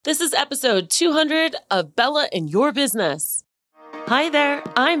This is episode 200 of Bella in Your Business. Hi there,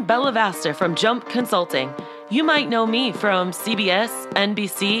 I'm Bella Vasta from Jump Consulting. You might know me from CBS,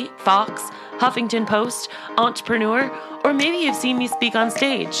 NBC, Fox, Huffington Post, Entrepreneur, or maybe you've seen me speak on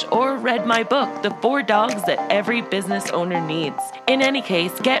stage or read my book, The 4 Dogs That Every Business Owner Needs. In any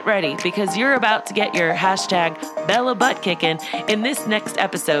case, get ready because you're about to get your hashtag Bella butt kicking in this next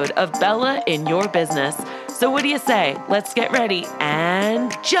episode of Bella in Your Business. So what do you say? Let's get ready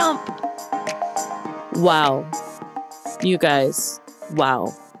and jump. Wow. You guys,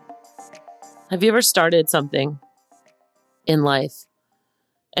 wow. Have you ever started something in life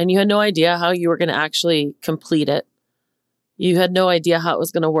and you had no idea how you were going to actually complete it? You had no idea how it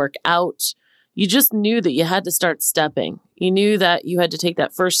was going to work out. You just knew that you had to start stepping. You knew that you had to take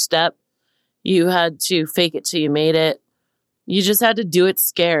that first step. You had to fake it till you made it. You just had to do it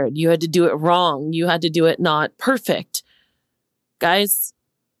scared. You had to do it wrong. You had to do it not perfect. Guys,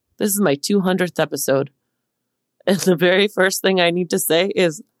 this is my 200th episode. And the very first thing I need to say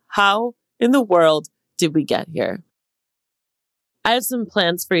is, how in the world did we get here? I have some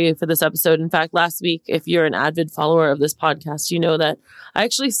plans for you for this episode. In fact, last week, if you're an avid follower of this podcast, you know that I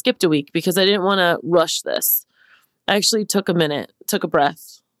actually skipped a week because I didn't want to rush this. I actually took a minute, took a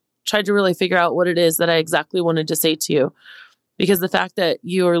breath, tried to really figure out what it is that I exactly wanted to say to you. Because the fact that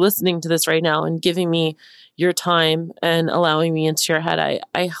you are listening to this right now and giving me your time and allowing me into your head,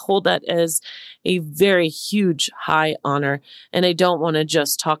 I hold that as a very huge, high honor. And I don't want to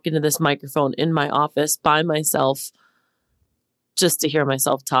just talk into this microphone in my office by myself just to hear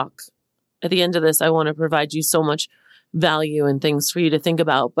myself talk. At the end of this, I want to provide you so much value and things for you to think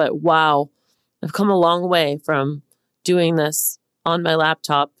about. But wow, I've come a long way from doing this on my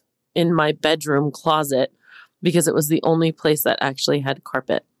laptop in my bedroom closet, because it was the only place that actually had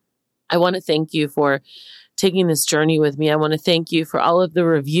carpet. I want to thank you for taking this journey with me. I want to thank you for all of the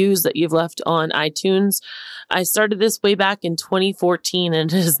reviews that you've left on iTunes. I started this way back in 2014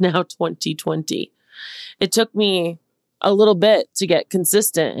 and it is now 2020. It took me a little bit to get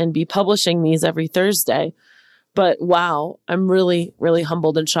consistent and be publishing these every Thursday. But wow, I'm really, really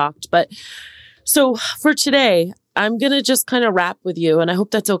humbled and shocked. But so for today, I'm going to just kind of wrap with you, and I hope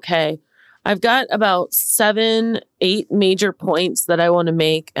that's okay. I've got about 7, 8 major points that I want to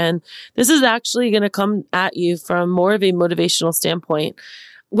make. And this is actually going to come at you from more of a motivational standpoint.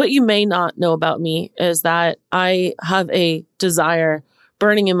 What you may not know about me is that I have a desire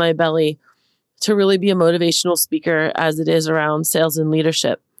burning in my belly to really be a motivational speaker as it is around sales and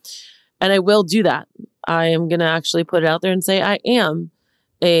leadership. And I will do that. I am going to actually put it out there and say I am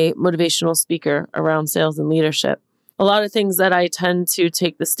a motivational speaker around sales and leadership. A lot of things that I tend to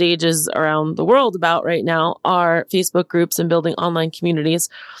take the stages around the world about right now are Facebook groups and building online communities,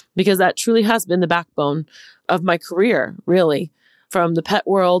 because that truly has been the backbone of my career, really, from the pet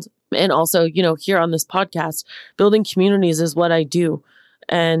world. And also, here on this podcast, building communities is what I do.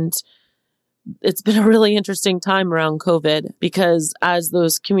 And it's been a really interesting time around COVID, because as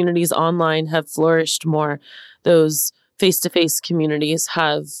those communities online have flourished more, those face-to-face communities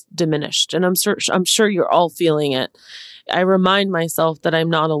have diminished. And I'm sure you're all feeling it. I remind myself that I'm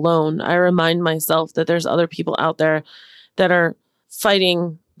not alone. I remind myself that there's other people out there that are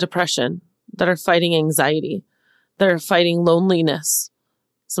fighting depression, that are fighting anxiety, that are fighting loneliness.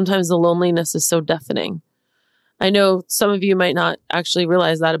 Sometimes the loneliness is so deafening. I know some of you might not actually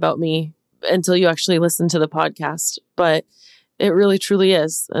realize that about me until you actually listen to the podcast, but it really, truly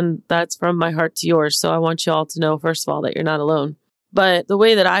is. And that's from my heart to yours. So I want you all to know, first of all, that you're not alone. But the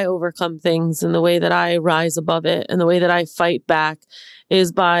way that I overcome things and the way that I rise above it and the way that I fight back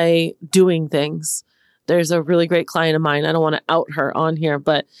is by doing things. There's a really great client of mine. I don't want to out her on here,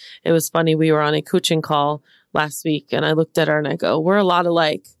 but it was funny. We were on a coaching call last week and I looked at her and I go, we're a lot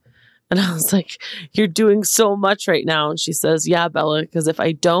alike. And I was like, you're doing so much right now. And she says, yeah, Bella, because if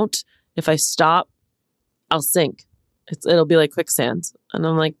I stop, I'll sink. It'll be like quicksand. And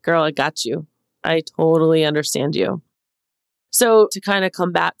I'm like, girl, I got you. I totally understand you. So to kind of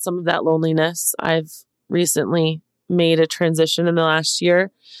combat some of that loneliness, I've recently made a transition in the last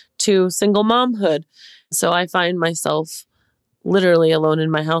year to single momhood. So I find myself literally alone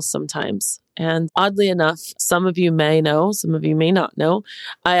in my house sometimes. And oddly enough, some of you may know, some of you may not know,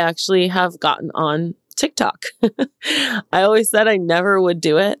 I actually have gotten on TikTok. I always said I never would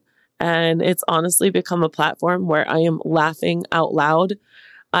do it. And it's honestly become a platform where I am laughing out loud.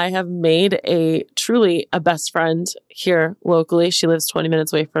 I have made truly a best friend here locally. She lives 20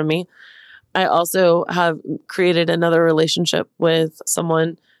 minutes away from me. I also have created another relationship with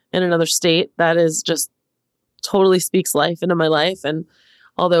someone in another state that is just totally speaks life into my life. And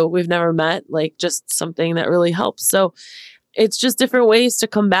although we've never met, like just something that really helps. So it's just different ways to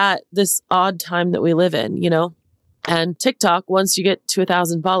combat this odd time that we live in, And TikTok, once you get to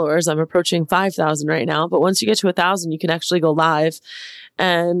 1,000 followers, I'm approaching 5,000 right now, but once you get to 1,000, you can actually go live,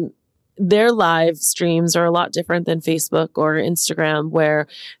 and their live streams are a lot different than Facebook or Instagram, where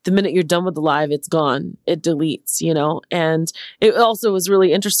the minute you're done with the live, it's gone. It deletes, and it also was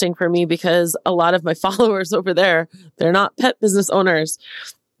really interesting for me because a lot of my followers over there, they're not pet business owners.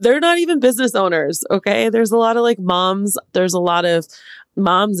 They're not even business owners. Okay. There's a lot of moms. There's a lot of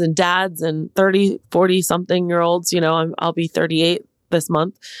moms and dads and 30, 40 something year olds. I'll be 38 this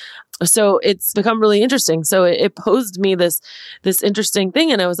month. So it's become really interesting. So it posed me this interesting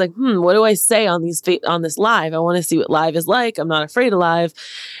thing. And I was like, what do I say on this live? I want to see what live is like. I'm not afraid of live.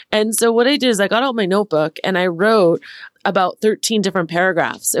 And so what I did is I got out my notebook and I wrote about 13 different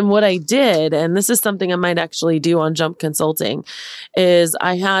paragraphs. And what I did, and this is something I might actually do on Jump Consulting, is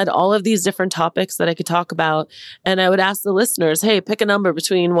I had all of these different topics that I could talk about. And I would ask the listeners, hey, pick a number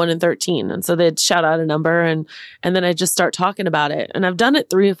between 1 and 13. And so they'd shout out a number and then I'd just start talking about it. And I've done it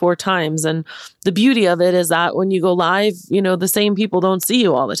 3 or 4 times. And the beauty of it is that when you go live, the same people don't see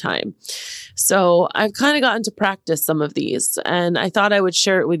you all the time. So I've kind of gotten to practice some of these, and I thought I would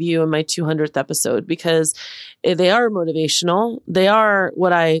share it with you in my 200th episode because they are motivational. They are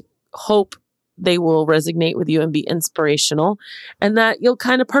what I hope they will resonate with you and be inspirational, and that you'll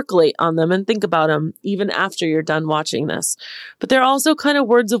kind of percolate on them and think about them even after you're done watching this. But they're also kind of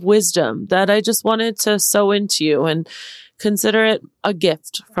words of wisdom that I just wanted to sow into you, and consider it a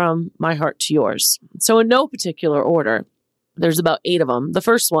gift from my heart to yours. So in no particular order, there's about 8 of them. The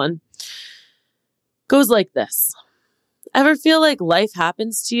first one goes like this. Ever feel like life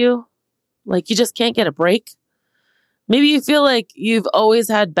happens to you? Like you just can't get a break? Maybe you feel like you've always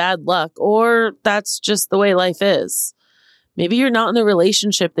had bad luck, or that's just the way life is. Maybe you're not in the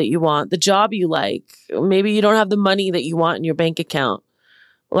relationship that you want, the job you like. Maybe you don't have the money that you want in your bank account.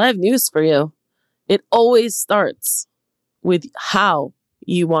 Well, I have news for you. It always starts with how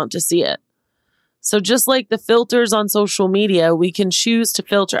you want to see it. So just like the filters on social media, we can choose to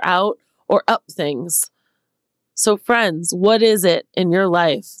filter out or up things. So friends, what is it in your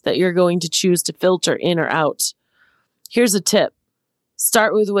life that you're going to choose to filter in or out? Here's a tip.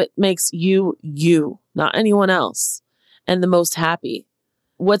 Start with what makes you, not anyone else, and the most happy.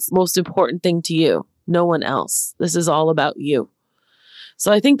 What's the most important thing to you? No one else. This is all about you.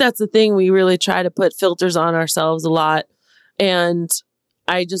 So I think that's the thing. We really try to put filters on ourselves a lot. And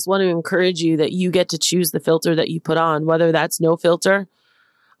I just want to encourage you that you get to choose the filter that you put on, whether that's no filter,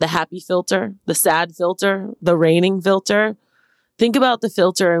 the happy filter, the sad filter, the raining filter. Think about the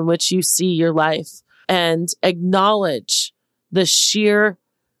filter in which you see your life and acknowledge the sheer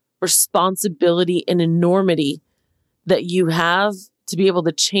responsibility and enormity that you have to be able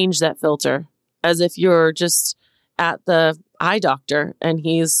to change that filter, as if you're just at the eye doctor and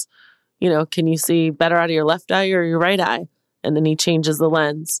he's, can you see better out of your left eye or your right eye? And then he changes the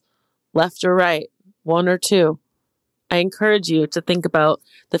lens, left or right, 1 or 2. I encourage you to think about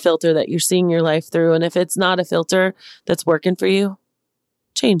the filter that you're seeing your life through. And if it's not a filter that's working for you,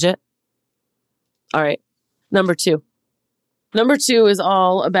 change it. All right. Number 2. Number 2 is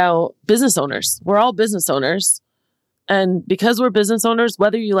all about business owners. We're all business owners. And because we're business owners,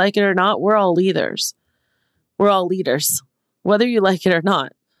 whether you like it or not, we're all leaders. We're all leaders, whether you like it or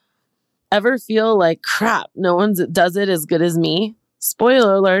not. Ever feel like, crap, no one does it as good as me?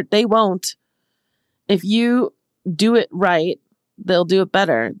 Spoiler alert, they won't. If you do it right, they'll do it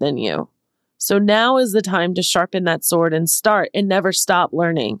better than you. So now is the time to sharpen that sword and start and never stop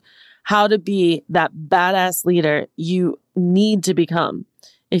learning how to be that badass leader you need to become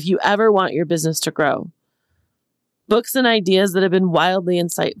if you ever want your business to grow. Books and ideas that have been wildly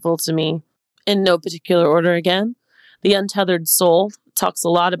insightful to me, in no particular order again. The Untethered Soul talks a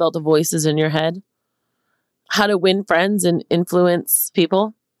lot about the voices in your head, how to win friends and influence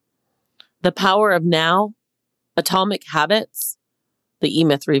people, The Power of Now, Atomic Habits, The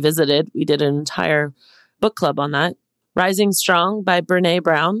E-Myth Revisited. We did an entire book club on that. Rising Strong by Brené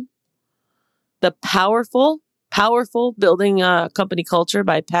Brown. The Powerful Building a Company Culture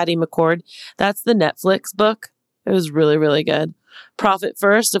by Patty McCord. That's the Netflix book. It was really, really good. Profit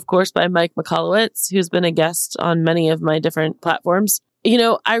First, of course, by Mike Michalowicz, who's been a guest on many of my different platforms.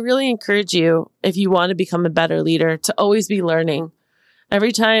 I really encourage you, if you want to become a better leader, to always be learning.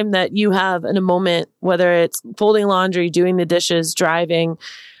 Every time that you have in a moment, whether it's folding laundry, doing the dishes, driving,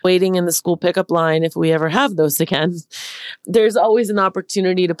 waiting in the school pickup line, if we ever have those again, there's always an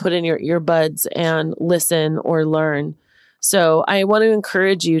opportunity to put in your earbuds and listen or learn. So I want to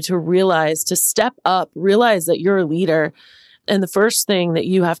encourage you to realize, to step up, realize that you're a leader And the first thing that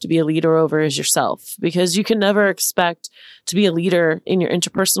you have to be a leader over is yourself, because you can never expect to be a leader in your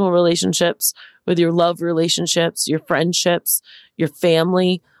interpersonal relationships, with your love relationships, your friendships, your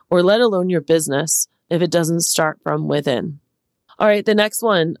family, or let alone your business if it doesn't start from within. All right, the next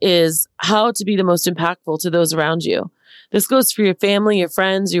one is how to be the most impactful to those around you. This goes for your family, your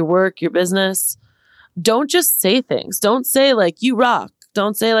friends, your work, your business. Don't just say things. Don't say like, you rock.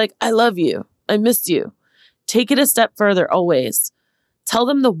 Don't say like, I love you. I miss you. Take it a step further always. Tell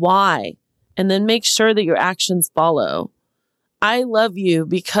them the why, and then make sure that your actions follow. I love you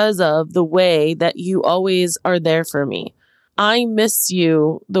because of the way that you always are there for me. I miss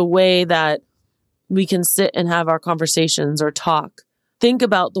you the way that we can sit and have our conversations or talk. Think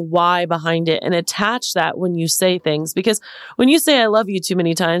about the why behind it and attach that when you say things, because when you say I love you too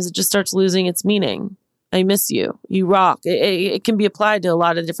many times, it just starts losing its meaning. I miss you. You rock. It can be applied to a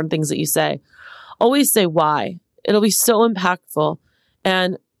lot of different things that you say. Always say why. It'll be so impactful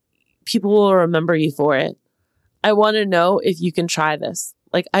and people will remember you for it. I want to know if you can try this.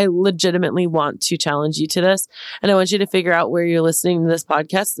 Like, I legitimately want to challenge you to this. And I want you to figure out where you're listening to this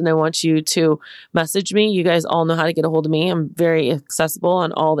podcast. And I want you to message me. You guys all know how to get a hold of me. I'm very accessible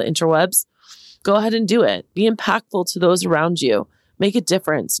on all the interwebs. Go ahead and do it. Be impactful to those around you. Make a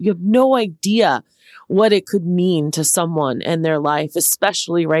difference. You have no idea what it could mean to someone and their life,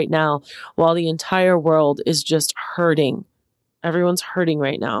 especially right now, while the entire world is just hurting. Everyone's hurting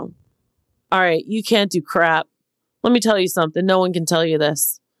right now. All right, you can't do crap. Let me tell you something. No one can tell you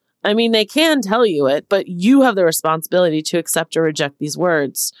this. I mean, they can tell you it, but you have the responsibility to accept or reject these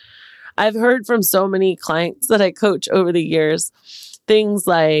words. I've heard from so many clients that I coach over the years, things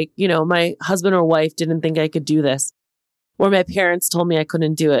like, my husband or wife didn't think I could do this. Or my parents told me I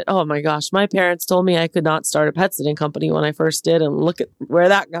couldn't do it. Oh my gosh, my parents told me I could not start a pet sitting company when I first did, and look at where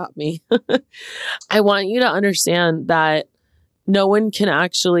that got me. I want you to understand that no one can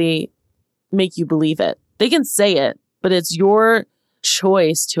actually make you believe it. They can say it, but it's your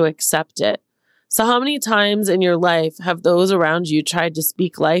choice to accept it. So how many times in your life have those around you tried to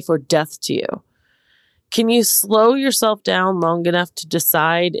speak life or death to you? Can you slow yourself down long enough to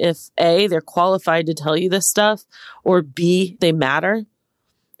decide if A, they're qualified to tell you this stuff, or B, they matter?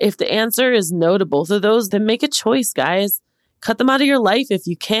 If the answer is no to both of those, then make a choice, guys. Cut them out of your life if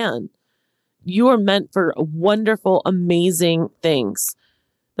you can. You are meant for wonderful, amazing things.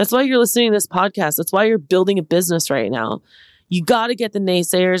 That's why you're listening to this podcast. That's why you're building a business right now. You got to get the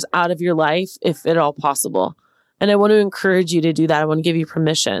naysayers out of your life if at all possible. And I want to encourage you to do that. I want to give you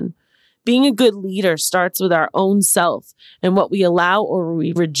permission. Being a good leader starts with our own self and what we allow or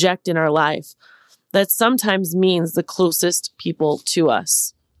we reject in our life. That sometimes means the closest people to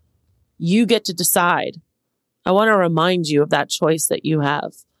us. You get to decide. I want to remind you of that choice that you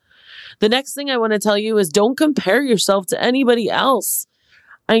have. The next thing I want to tell you is don't compare yourself to anybody else.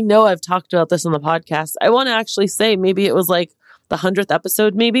 I know I've talked about this on the podcast. I want to actually say, maybe it was like the 100th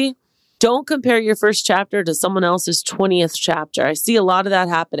episode, maybe. Don't compare your first chapter to someone else's 20th chapter. I see a lot of that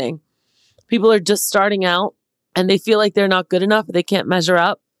happening. People are just starting out and they feel like they're not good enough. They can't measure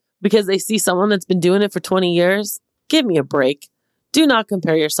up because they see someone that's been doing it for 20 years. Give me a break. Do not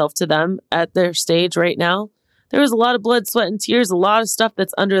compare yourself to them at their stage right now. There is a lot of blood, sweat, and tears, a lot of stuff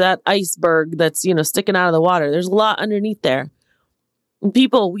that's under that iceberg that's, sticking out of the water. There's a lot underneath there. And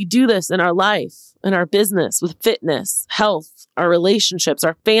people, we do this in our life, in our business, with fitness, health, our relationships,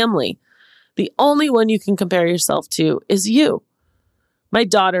 our family. The only one you can compare yourself to is you. My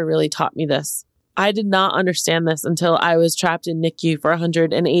daughter really taught me this. I did not understand this until I was trapped in NICU for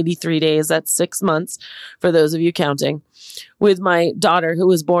 183 days. That's 6 months, for those of you counting, with my daughter who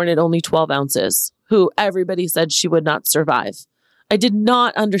was born at only 12 ounces, who everybody said she would not survive. I did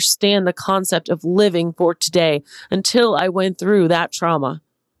not understand the concept of living for today until I went through that trauma.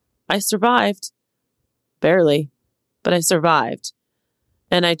 I survived. Barely, but I survived.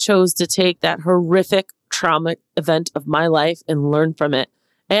 And I chose to take that horrific trauma event of my life and learn from it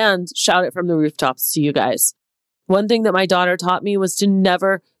and shout it from the rooftops to you guys. One thing that my daughter taught me was to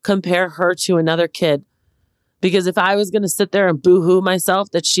never compare her to another kid. Because if I was going to sit there and boo-hoo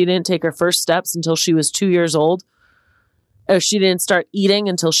myself that she didn't take her first steps until she was 2 years old, or she didn't start eating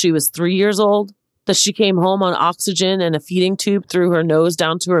until she was 3 years old, that she came home on oxygen and a feeding tube through her nose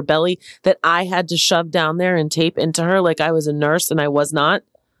down to her belly that I had to shove down there and tape into her like I was a nurse and I was not,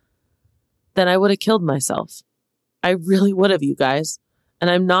 then I would have killed myself. I really would have, you guys. And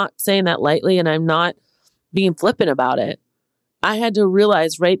I'm not saying that lightly, and I'm not being flippant about it. I had to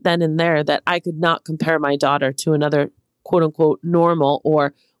realize right then and there that I could not compare my daughter to another quote unquote normal,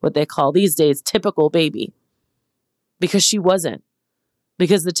 or what they call these days typical baby, because she wasn't.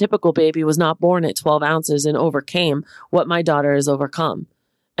 because the typical baby was not born at 12 ounces and overcame what my daughter has overcome.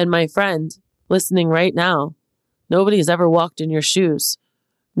 And my friend listening right now, nobody has ever walked in your shoes.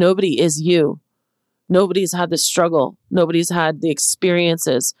 Nobody is you. Nobody's had the struggle. Nobody's had the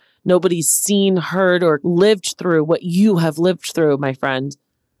experiences. Nobody's seen, heard, or lived through what you have lived through, my friend.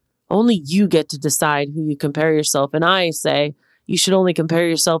 Only you get to decide who you compare yourself. And I say you should only compare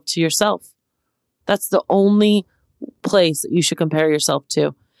yourself to yourself. That's the only place that you should compare yourself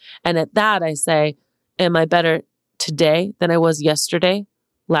to. And at that, I say, am I better today than I was yesterday,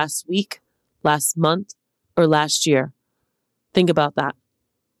 last week, last month, or last year? Think about that.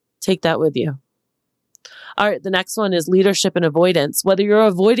 Take that with you. All right, the next one is leadership and avoidance. Whether you're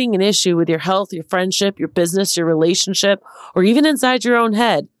avoiding an issue with your health, your friendship, your business, your relationship, or even inside your own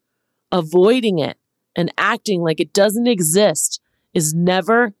head, avoiding it and acting like it doesn't exist is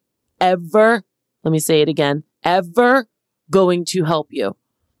never, ever, let me say it again, ever going to help you.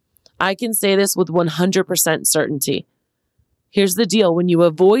 I can say this with 100% certainty. Here's the deal. When you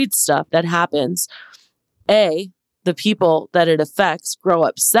avoid stuff that happens, the people that it affects grow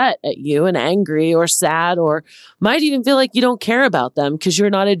upset at you and angry or sad, or might even feel like you don't care about them because you're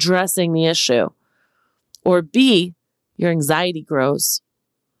not addressing the issue. Or B, your anxiety grows.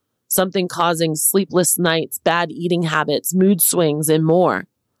 Something causing sleepless nights, bad eating habits, mood swings, and more.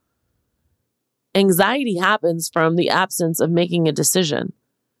 Anxiety happens from the absence of making a decision.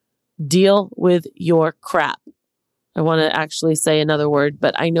 Deal with your crap. I want to actually say another word,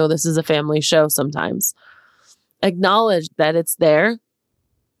 but I know this is a family show sometimes. Acknowledge that it's there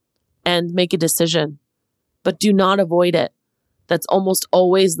and make a decision, but do not avoid it. That's almost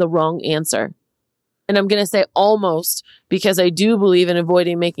always the wrong answer. And I'm going to say almost because I do believe in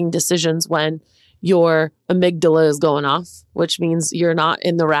avoiding making decisions when your amygdala is going off, which means you're not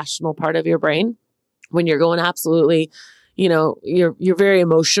in the rational part of your brain. When you're going absolutely, you're very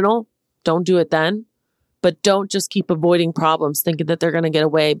emotional. Don't do it then. But don't just keep avoiding problems thinking that they're going to get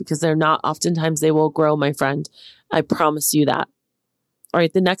away, because they're not. Oftentimes they will grow, my friend. I promise you that. All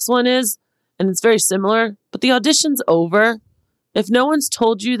right, the next one is, and it's very similar, but the audition's over. If no one's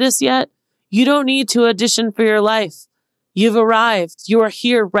told you this yet, you don't need to audition for your life. You've arrived. You are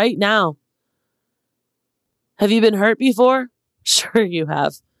here right now. Have you been hurt before? Sure you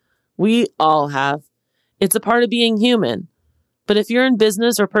have. We all have. It's a part of being human. But if you're in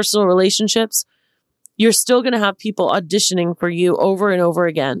business or personal relationships, you're still going to have people auditioning for you over and over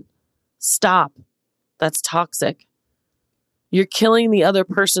again. Stop. That's toxic. You're killing the other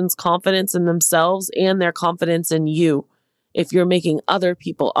person's confidence in themselves and their confidence in you if you're making other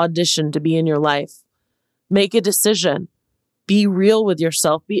people audition to be in your life. Make a decision. Be real with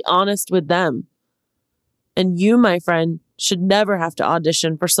yourself. Be honest with them. And you, my friend, should never have to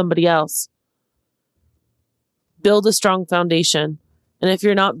audition for somebody else. Build a strong foundation. And if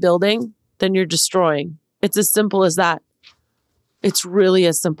you're not building, then you're destroying. It's as simple as that. It's really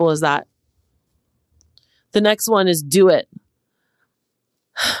as simple as that. The next one is do it.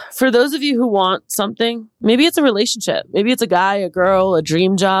 For those of you who want something, maybe it's a relationship. Maybe it's a guy, a girl, a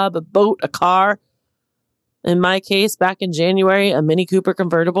dream job, a boat, a car. In my case, back in January, a Mini Cooper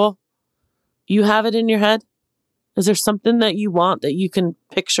convertible. You have it in your head? Is there something that you want that you can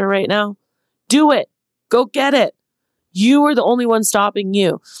picture right now? Do it. Go get it. You are the only one stopping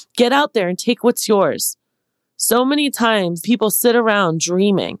you. Get out there and take what's yours. So many times people sit around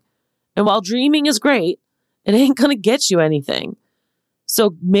dreaming. And while dreaming is great, it ain't going to get you anything.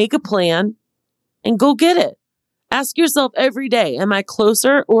 So make a plan and go get it. Ask yourself every day, am I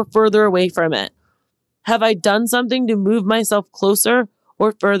closer or further away from it? Have I done something to move myself closer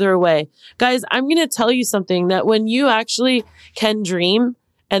or further away? Guys, I'm going to tell you something, that when you actually can dream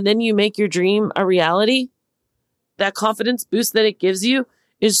and then you make your dream a reality, that confidence boost that it gives you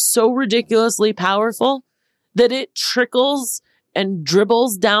is so ridiculously powerful that it trickles and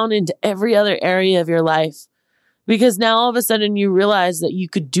dribbles down into every other area of your life. Because now all of a sudden you realize that you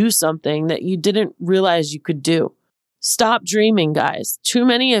could do something that you didn't realize you could do. Stop dreaming, guys. Too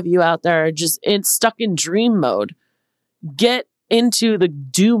many of you out there are just stuck in dream mode. Get into the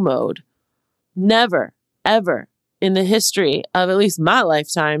do mode. Never, ever in the history of at least my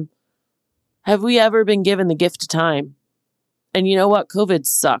lifetime have we ever been given the gift of time. And you know what? COVID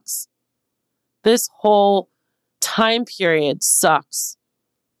sucks. This whole time period sucks.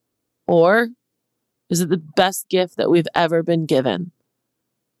 Or is it the best gift that we've ever been given?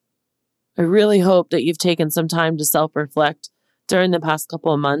 I really hope that you've taken some time to self-reflect during the past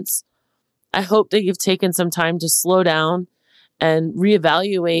couple of months. I hope that you've taken some time to slow down and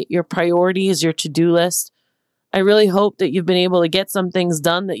reevaluate your priorities, your to-do list. I really hope that you've been able to get some things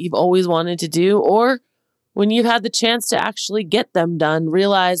done that you've always wanted to do, or When you've had the chance to actually get them done,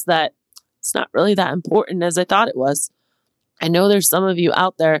 realize that it's not really that important as I thought it was. I know there's some of you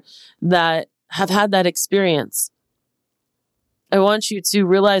out there that have had that experience. I want you to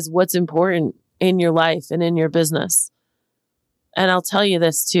realize what's important in your life and in your business. And I'll tell you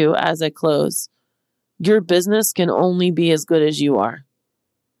this too, as I close. Your business can only be as good as you are.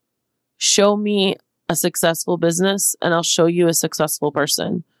 Show me a successful business and I'll show you a successful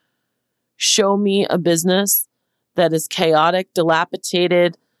person. Show me a business that is chaotic,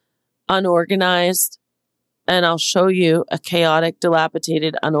 dilapidated, unorganized, and I'll show you a chaotic,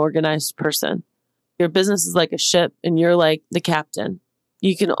 dilapidated, unorganized person. Your business is like a ship and you're like the captain.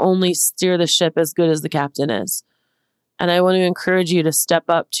 You can only steer the ship as good as the captain is. And I want to encourage you to step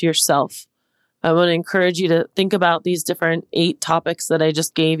up to yourself. I want to encourage you to think about these different 8 topics that I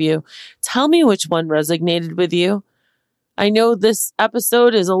just gave you. Tell me which one resonated with you. I know this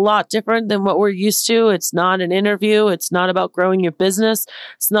episode is a lot different than what we're used to. It's not an interview. It's not about growing your business.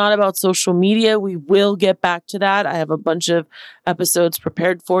 It's not about social media. We will get back to that. I have a bunch of episodes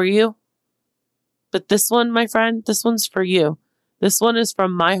prepared for you. But this one, my friend, this one's for you. This one is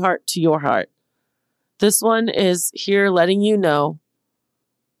from my heart to your heart. This one is here letting you know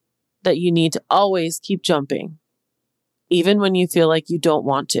that you need to always keep jumping, even when you feel like you don't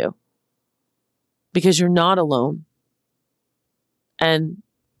want to, because you're not alone. And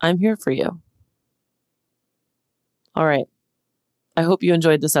I'm here for you. All right. I hope you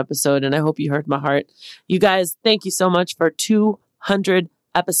enjoyed this episode and I hope you heard my heart. You guys, thank you so much for 200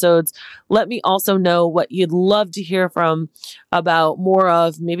 episodes. Let me also know what you'd love to hear from about more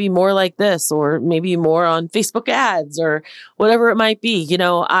of, maybe more like this, or maybe more on Facebook ads or whatever it might be. You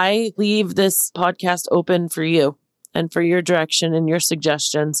know, I leave this podcast open for you and for your direction and your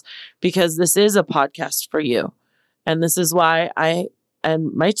suggestions, because this is a podcast for you. And this is why I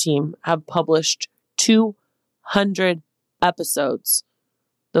and my team have published 200 episodes,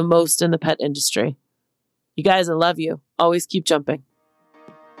 the most in the pet industry. You guys, I love you. Always keep jumping.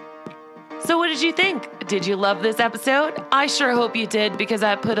 So what did you think? Did you love this episode? I sure hope you did, because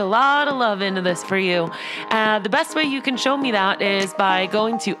I put a lot of love into this for you. The best way you can show me that is by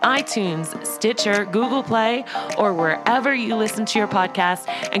going to iTunes, Stitcher, Google Play, or wherever you listen to your podcast,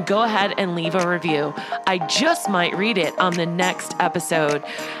 and go ahead and leave a review. I just might read it on the next episode.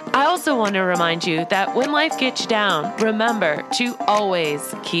 I also want to remind you that when life gets you down, remember to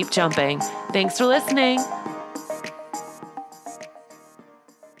always keep jumping. Thanks for listening.